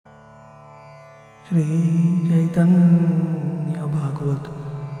Shri Chaitanya Bhagavat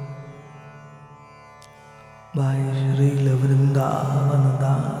by Srila Vrindavan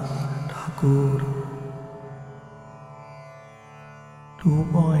Das Thakur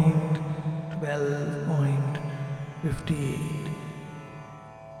 2.12.58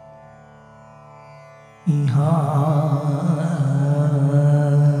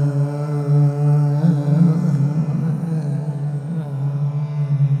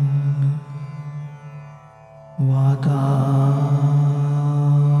 Vata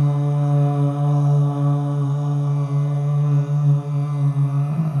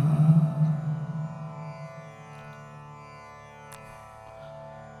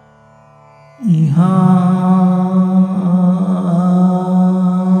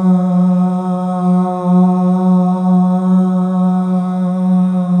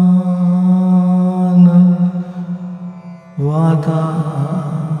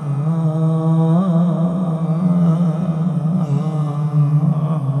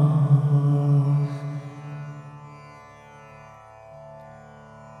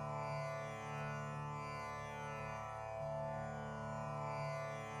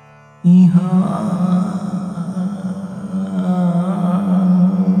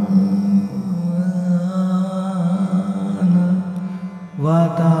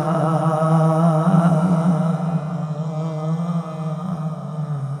Vata Vata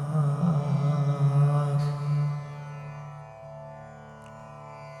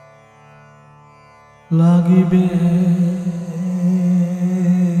Lagibe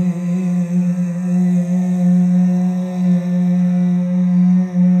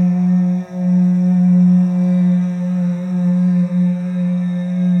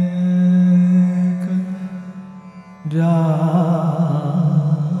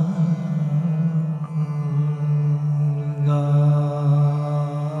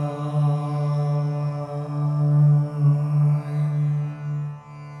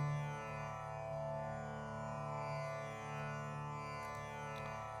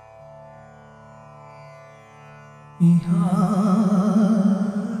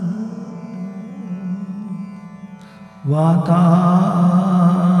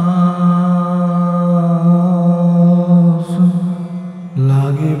Vatas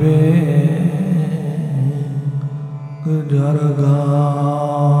Lagibe Jarga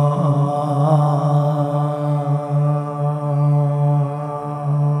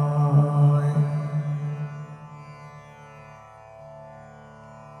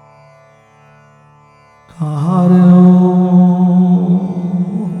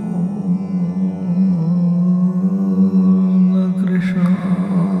Krishna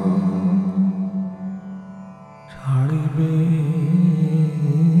Chadibe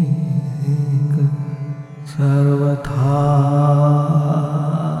Sarvatha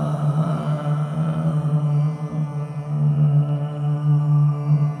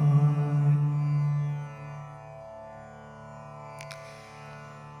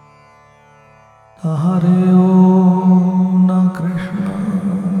Hare Om Krishna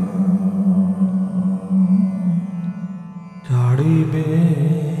Chadibe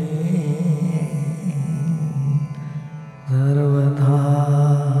Sarvatha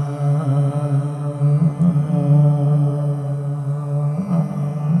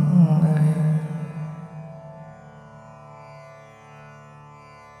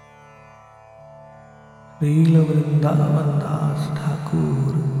Srila Vrindavan Das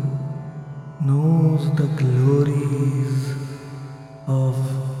Thakur knows the glories of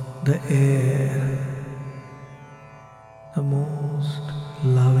the air, the most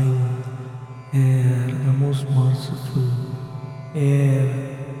loving air, the most merciful air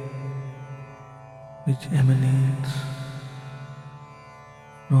which emanates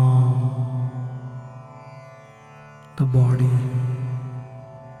from the body,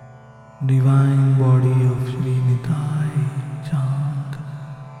 divine body of Sri Nitai Chand.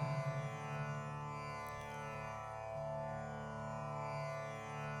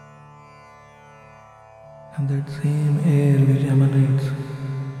 And that same air which emanates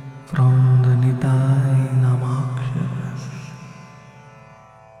from the Nitai Namaksharas,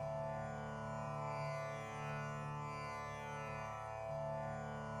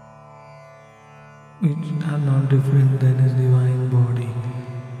 which are not different than his divine body.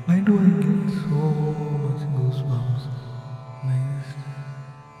 Why do I get so much goosebumps? Nice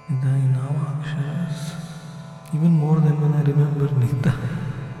Nitai Namaksharas, even more than when I remember Nitai.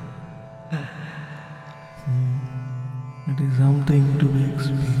 It is something to be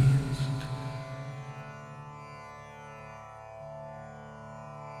experienced.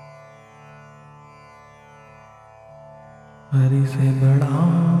 Hari से बड़ा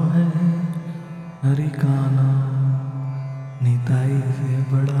है हरि का नाम निताई से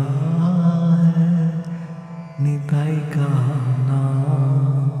बड़ा है, निताई का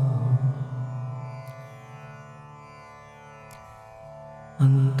नाम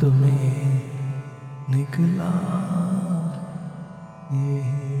अंत में निकला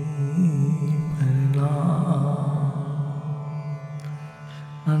यही परिणाम,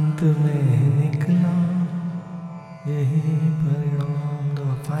 अंत में निकला यही परिणाम.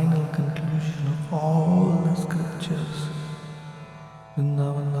 The final conclusion of all the scriptures,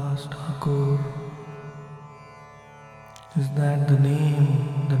 Vrindavan Das Thakur, is that the name,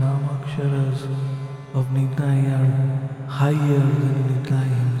 the Namaksharas of Nitai are higher than Nitai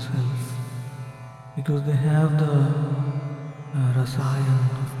himself, because they have the Rasayan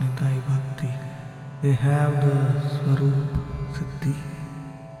of Nitai Bhakti, they have the Swarup Siddhi,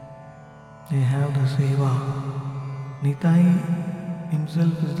 they have the Seva. Nitai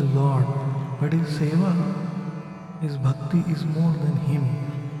himself is the Lord, but his Seva, his Bhakti is more than him,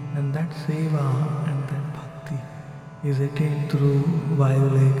 and that Seva and that Bhakti is attained through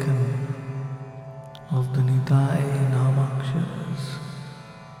violation of the Nitai Namaksharas.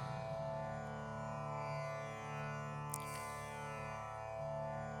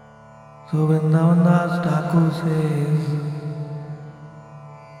 So Vrindavan Das Thakur says,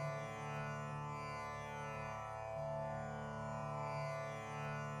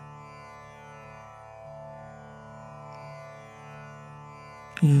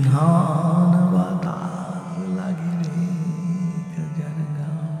 Ihan batas lagile kajarga.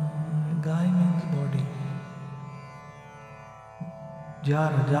 Gai means body.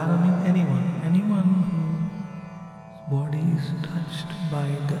 Jara means anyone whose body is touched by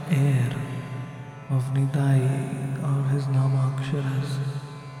the air of Nitai or his Namaksharas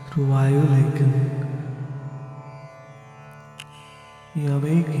through Vayulakan. He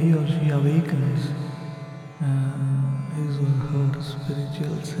or she awakens his or her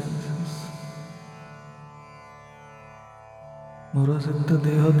spiritual senses. Mora siddha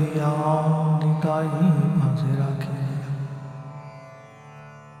deha diya Nitai bhase rakhi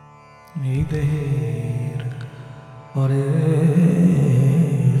ye deher ore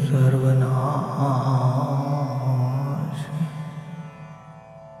sarvanash.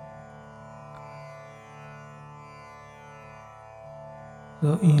 So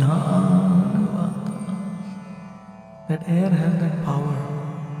that air has that power.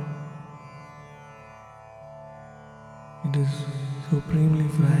 It is supremely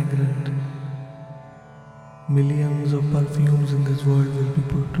fragrant. Millions of perfumes in this world will be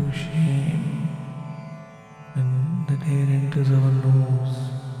put to shame when that air enters our nose.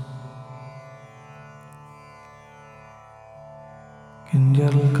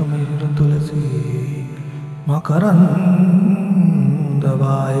 Kinjal Kameshwara Tulasi Makaranda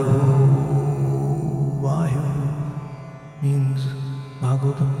Vayu means,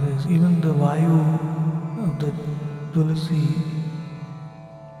 Bhagavatam says, even the Vayu of the Tulasi,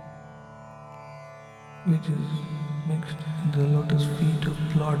 which is mixed in the lotus feet of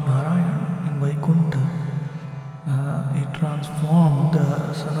Lord Narayan in Vaikuntha, it transformed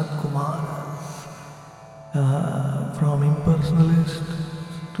the Sanat Kumaras from impersonalist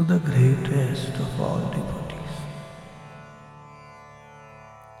to the greatest of all devotees.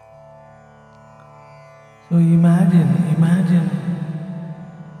 So imagine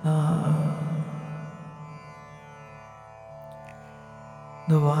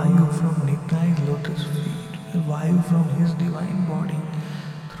the Vayu from Nitai's lotus feet, the Vayu from his divine body,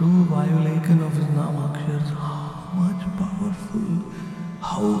 through violation of his Namakshars, how much powerful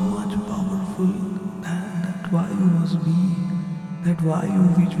that Vayu must be, that Vayu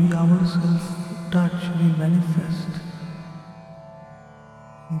which we ourselves touch, we manifest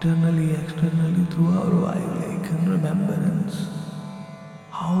internally, externally through our violation remembrance.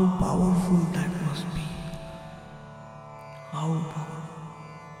 How powerful that must be. How powerful.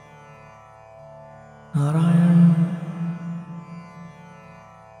 Narayan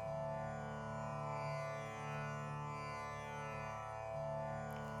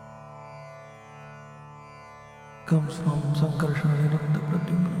comes from Sankarsana, Niruddha,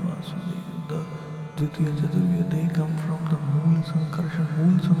 Pradyumna, Vasudeva. The Dvitiya Chaturvya, they come from the Mool Sankarsana.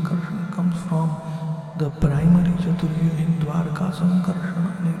 Mool Sankarsana comes from the primary Chaturvya in Dwarka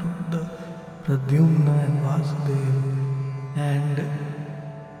Sankarsana, Niruddha, Pradyumna and Vasudeva. And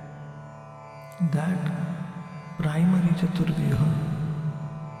that primary Chaturvya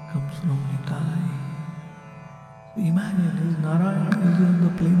comes from Nitai. Imagine, this Narayan is the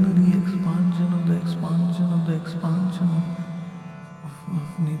plenary expansion of the expansion of the expansion of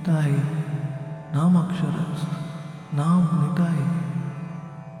Nitai, Namaksharas, Nam Nitai.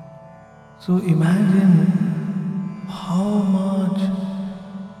 So imagine how much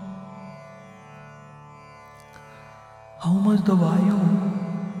the Vayu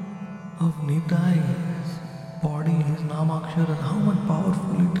of Nitai's body, his Namakshara, how much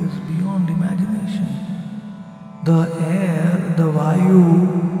powerful it is beyond imagination. The air, the Vayu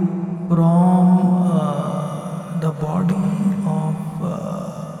from the body of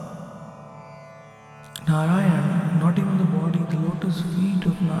Narayan, not even the body, the lotus feet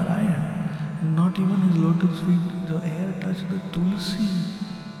of Narayan, not even his lotus feet, the air touched the tulsi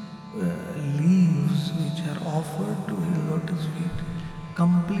leaves which are offered to his lotus feet,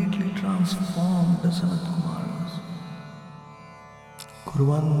 completely transformed the Sanat Kumaras.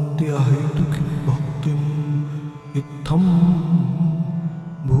 Kurvanti ahitukim bhaktim ittham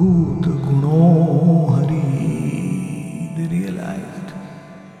bhoot guno hari. They realized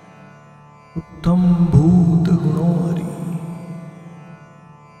uttam bhoot guno hari.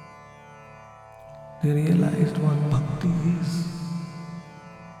 They realized what bhakti is.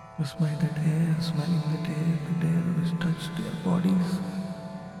 Just by that air, smelling that air, the air which touched their bodies,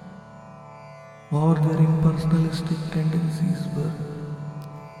 or their impersonalistic tendencies were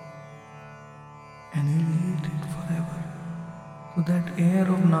annihilated forever. So that air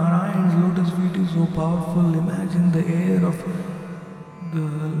of Narayan's lotus feet is so powerful. Imagine the air of the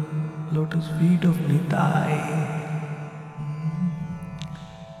lotus feet of Nitai,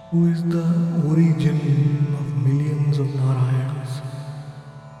 who is the origin of millions of Narayans.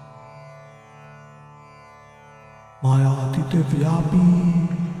 Mayatite vyapi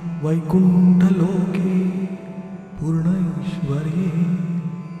Vaikuntha loke Purna Ishwarye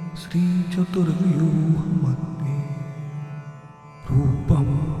Sri Chaturvyuha Madhye Rupam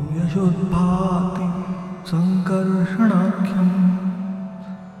Yashodbhati Sankarshanakhyam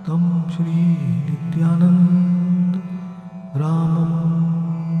Tam Shri Nityanand Ramam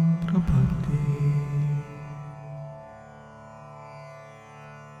Prabhate.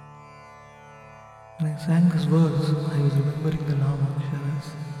 When I sang these words, I was remembering the Namaksharas.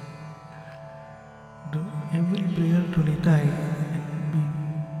 Every prayer to Nitai can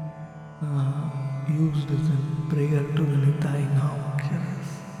be used as a prayer to the Nitai Namaksharas.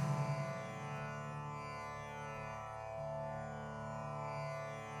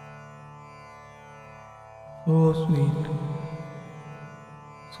 So sweet,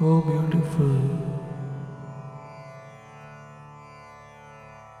 so beautiful.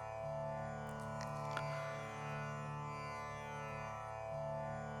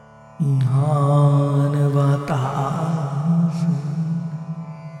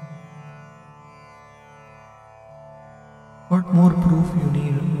 What more proof you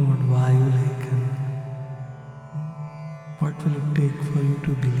need about Vayu Lekhan? What will it take for you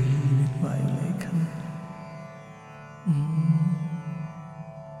to believe in Vayu Lekhan?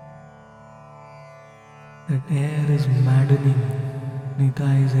 That air is maddening.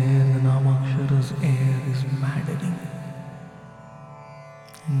 Nitai's air, the Namakshara's air is maddening.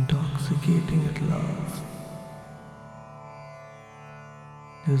 Intoxicating at love.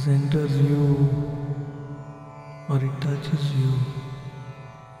 This enters you, or it touches you,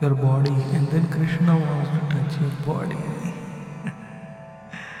 your body, and then Krishna wants to touch your body.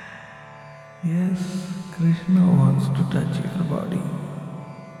 Yes, Krishna wants to touch your body.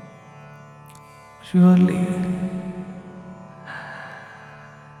 Surely.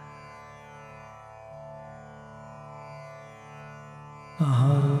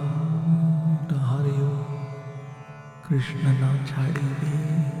 Krishna na chhadi de.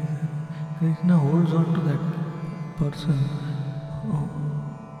 Krishna holds on to that person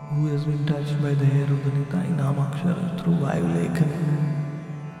who has been touched by the air of the Nitai Namakshara through Vayu Lekhan.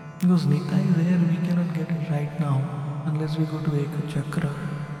 Because Nitai's air we cannot get it right now unless we go to Eka Chakra.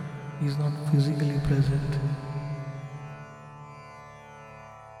 He is not physically present.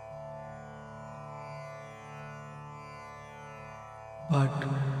 But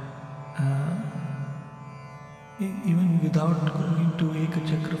even without going to Eka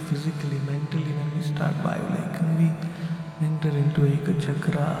Chakra physically, mentally, when we start Vayu Lekhan, we enter into Eka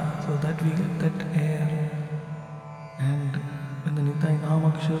Chakra so that we get that air. And when the Nitai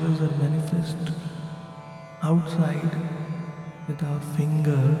Namaksharas are manifest outside with our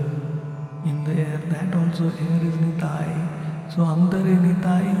finger in the air, that also air is Nitai. So Andare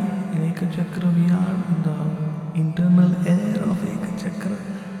Nitai, in Eka Chakra we are in the internal air of Eka Chakra,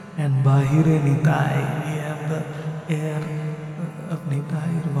 and Bahire Nitai, we have the air of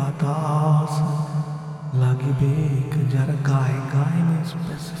Nitai, Vatas, Lagibek, Jaragai. Gai means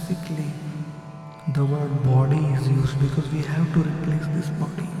specifically the word body is used because we have to replace this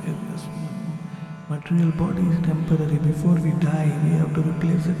body. Material body is temporary. Before we die, we have to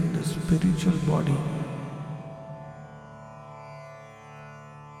replace it with a spiritual body.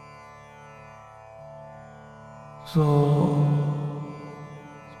 So,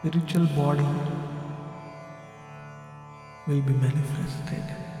 spiritual body will be manifested.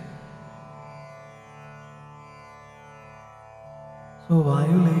 So,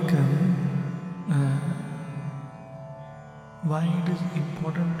 Vayulekam, why it is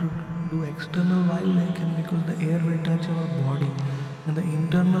important to do external Vayulekam? Because the air will touch our body, and the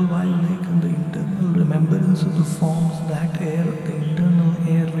internal Vayulekam, the internal remembrance of the forms, that air, the internal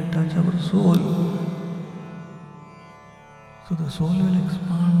air will touch our soul. So the soul will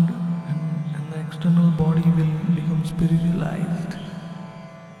expand, and the external body will become spiritualized.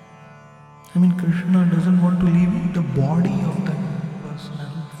 I mean, Krishna doesn't want to leave the body of that person,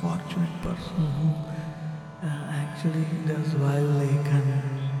 an unfortunate person who actually does Vayulekam,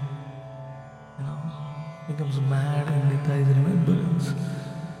 becomes mad in Nitai's remembrance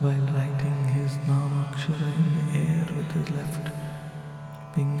while writing his Namakshara in the air with his left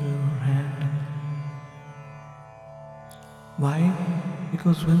finger or hand. Why?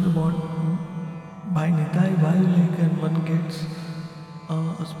 Because when the body, by Nitai Vayulekam, one gets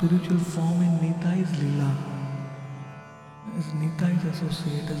a spiritual form in Nitai's Leela, as Nitai's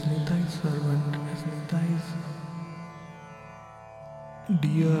associate, as Nitai's servant, as Nitai's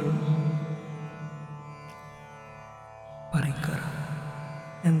dear Parikara.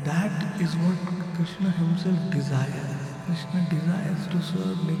 And that is what Krishna himself desires. Krishna desires to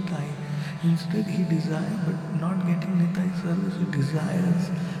serve Nitai. Instead he desires, but not getting Nitai's service, he desires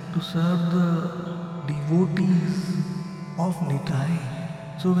to serve the devotees of Nitai.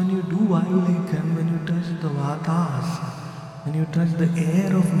 So when you do Vayulekam, when you touch the Vatas, when you touch the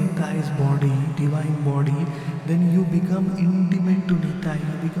air of Nitai's body, divine body, then you become intimate to Nitai,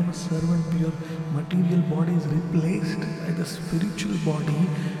 you become a servant. Your material body is replaced by the spiritual body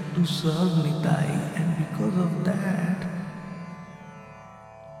to serve Nitai. And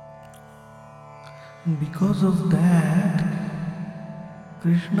because of that,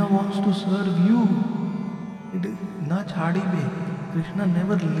 Krishna wants to serve you. It is na chhadibe. Krishna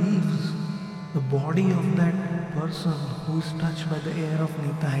never leaves the body of that person who is touched by the air of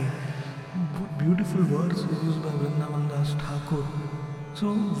Nitai. Beautiful words used by Vrindavan Das Thakur.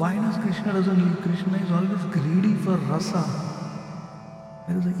 So why does Krishna doesn't leave? Krishna is always greedy for rasa.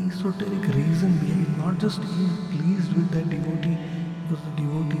 There is an esoteric reason behind it. Not just he is pleased with that devotee because the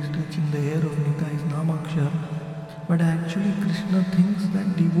devotee is touching the air of Nitai's Namakshar, but actually Krishna thinks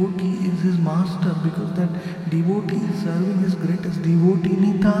that devotee is his master because that devotee is serving his greatest devotee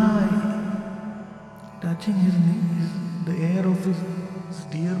Nitai, touching the air of his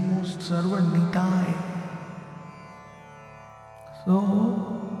dearmost servant Nitai. So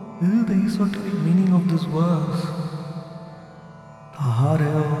this is the esoteric meaning of this verse.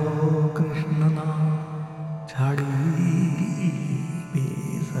 Tahareo Krishna na chhadi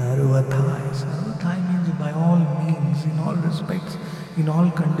sarvathai. Sarvathai means by all means, in all respects, in all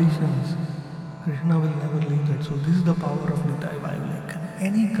conditions. Krishna will never leave that. So this is the power of Nitai Vayulekam.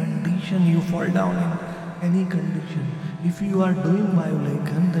 Any condition you fall down in, any condition, if you are doing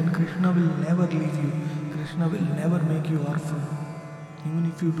Vayulekam, then Krishna will never leave you. Krishna will never make you orphan. Even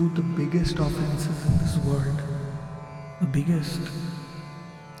if you do the biggest offenses in this world, the biggest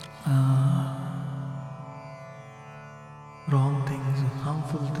wrong things,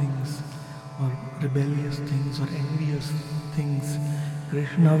 harmful things, or rebellious things, or envious things,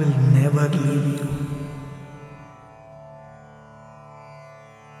 Krishna will never leave you.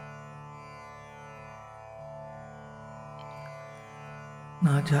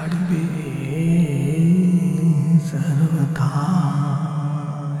 Na chhadibe sarvathai.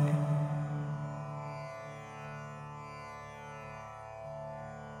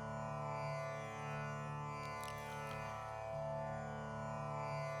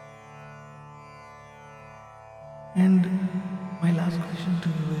 And my last question to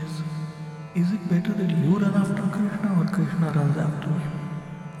you is it better that you run after Krishna or Krishna runs after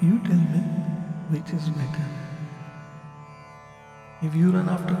you? You tell me which is better. If you run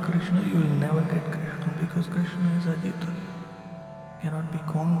after Krishna, you will never get Krishna because Krishna is Ajita, cannot be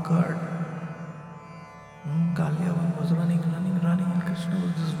conquered. Kalyavan was running, and Krishna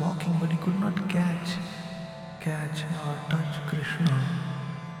was just walking, but he could not catch or touch Krishna.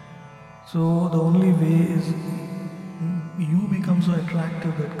 So the only way is you become so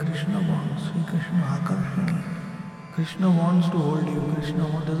attractive that Krishna wants. Krishna Akarshani. Krishna wants to hold you. Krishna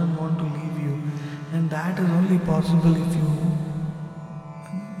doesn't want to leave you. And that is only possible if you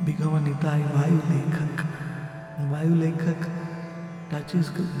become a Nitai Vayulekak. Vayulekak touches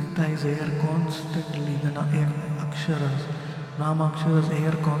Nitai's hair constantly, the Aksharas, Ramaksharas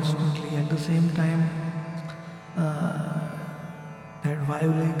hair constantly. At the same time, that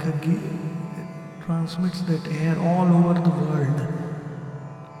Vayuleka transmits that air all over the world.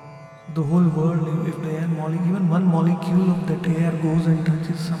 The whole world, if the air even one molecule of that air goes and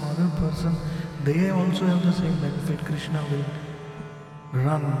touches some other person, they also have the same benefit. Krishna will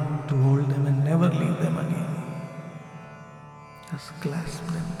run to hold them and never leave them again. Just clasp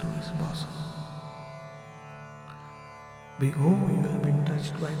them to his bosom. Behold, you have been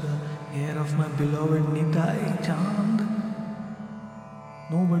touched by the hair of my beloved Nitai Chand.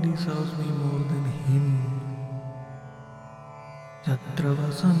 Nobody serves me more than him.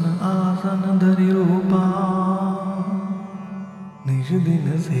 Chatravasan asana dhari rupa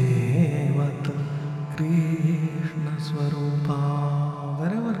Nishudina sevat Krishna swarupa.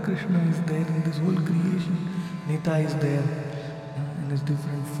 Wherever Krishna is there in this whole creation, Nitai is there in his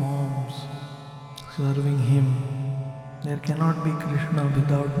different forms, serving him. There cannot be Krishna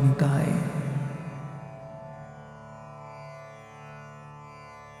without Nitai.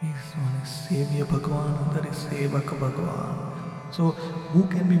 One is Sevya Bhagwan, other is Sevak Bhagwan. So, who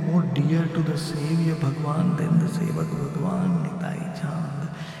can be more dear to the Sevya Bhagwan than the Sevak Bhagwan, Nitai Chand?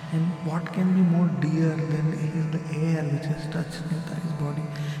 And what can be more dear than the air which has touched Nitai's body?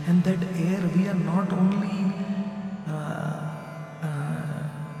 And that air, we are not only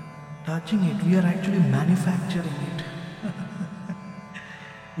touching it, we are actually manufacturing it.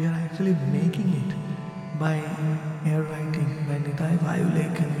 We are actually making it by air writing, by Nitai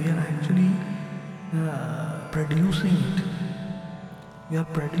Vayulekan. We are actually producing it. We are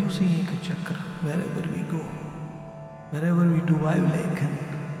producing Eka Chakra wherever we go. Wherever we do Vayulekan,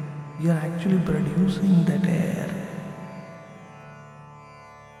 we are actually producing that air.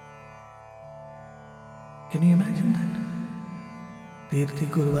 Can you imagine that? Tirthi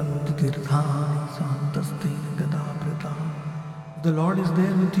kurvantu tirthani santastin gadaprita. If the Lord is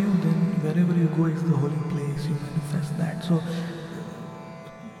there with you, then wherever you go is the holy place. You manifest that. So,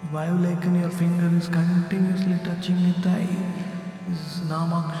 Vayulekan, your finger is continuously touching Nitai, his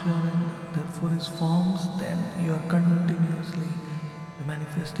Namakshara, and therefore his forms, then you are continuously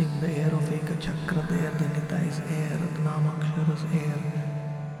manifesting the air of Eka Chakra there, the Nitai's air, the Namakshara's air.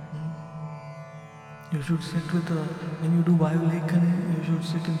 You should sit when you do Vayulekan, you should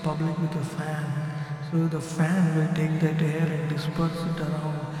sit in public with a fan. So the fan will take that air and disperse it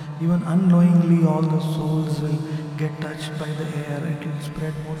around. Even unknowingly, all the souls will get touched by the air. It will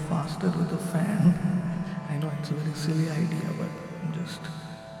spread more faster with the fan. I know it's a very silly idea, but I'm just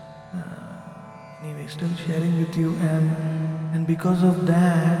anyway still sharing with you. And because of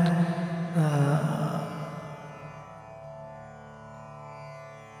that,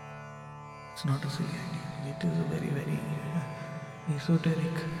 it's not a silly idea. It is a very, very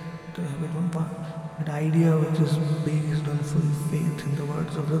esoteric, an idea which is based on full faith in the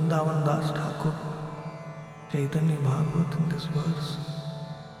words of Vrindavan Das Thakur, Chaitanya Bhagavat in this verse.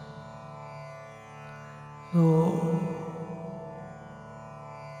 So,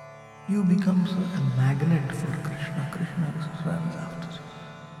 you become a magnet for Krishna. Krishna runs after you.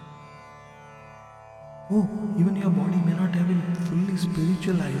 Oh, even your body may not have been fully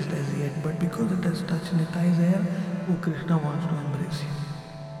spiritualized as yet, but because it has touched Nitai's hair, oh, Krishna wants to embrace you.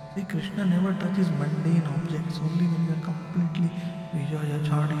 See, Krishna never touches mundane objects, only when you are completely Vijaya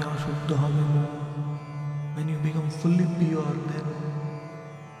Chadiya Shuddha Vimo. When you become fully pure, then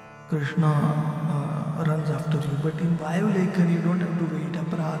Krishna runs after you. But in Vayulekan, you don't have to wait.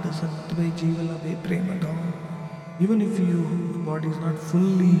 Aparadha Sattve Jivalabhe Premadam. Even if your body is not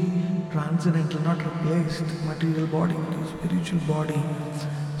fully transcendental, not replaced, material body with spiritual body,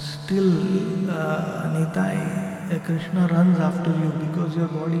 still Nitai, Krishna runs after you because your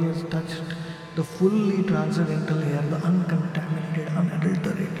body has touched the fully transcendental air, the uncontaminated,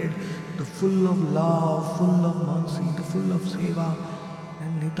 unadulterated, the full of love, full of mercy, the full of seva.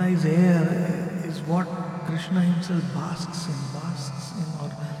 And Nitai's air is what Krishna himself basks in, or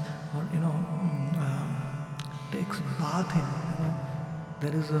takes bath in.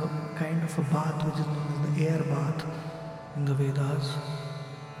 There is a kind of a bath which is known as the air bath in the Vedas.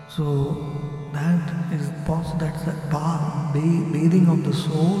 So that's the bath, bathing of the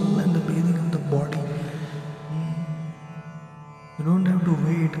soul and the bathing of the body. You don't have to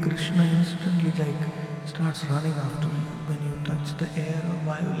wait. Krishna instantly starts running after you when you touch the air of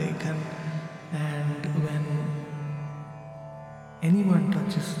Vayulekan, and when anyone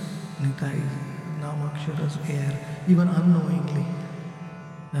touches Nitai Namakshara's air, even unknowingly,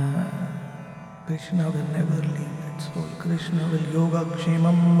 Krishna will never leave that soul. Krishna will yoga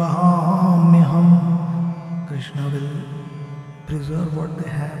kshemam vahamyaham. Krishna will preserve what they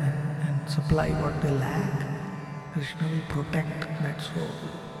have and supply what they lack. Krishna will protect that soul.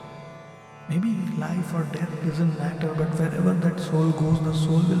 Maybe life or death doesn't matter, but wherever that soul goes, the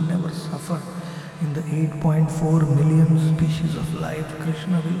soul will never suffer. In the 8.4 million species of life,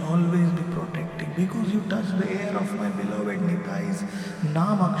 Krishna will always be protecting. Because you touch the air of my beloved Nitai's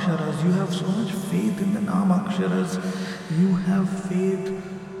Naam Aksharas, you have so much faith in the Naam Aksharas. You have faith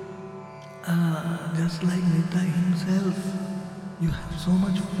just like Nitai himself. You have so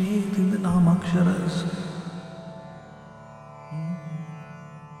much faith in the Naam Aksharas.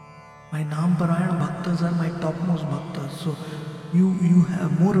 My Naam Parayan Bhaktas are my topmost Bhaktas. So you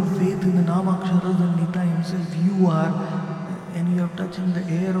have more of faith in the Naam Aksharas than Nitai himself. You are, and you are touching the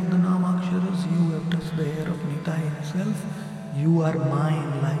air of the Naam Aksharas. You have touched the air of Nitai himself. You are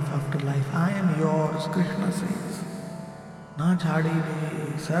mine, life after life. I am yours, Krishna says. Na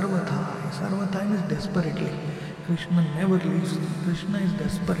chhadide sarvathai. Sarvathai means desperately. Krishna never leaves. Krishna is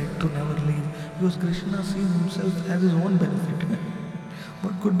desperate to never leave because Krishna sees himself as his own benefit.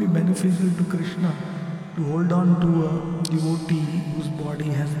 What could be beneficial to Krishna? To hold on to a devotee whose body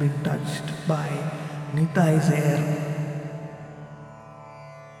has been touched by Nitai's air.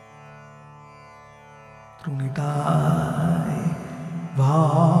 Through Nitai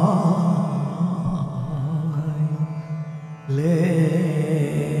Vai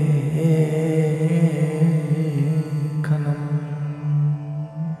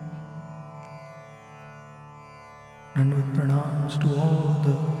and with pranams to all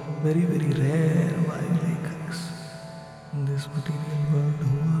the very, very rare Vailekaks in this material world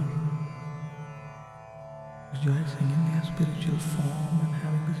who are rejoicing in their spiritual form and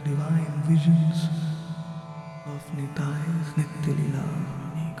having these divine visions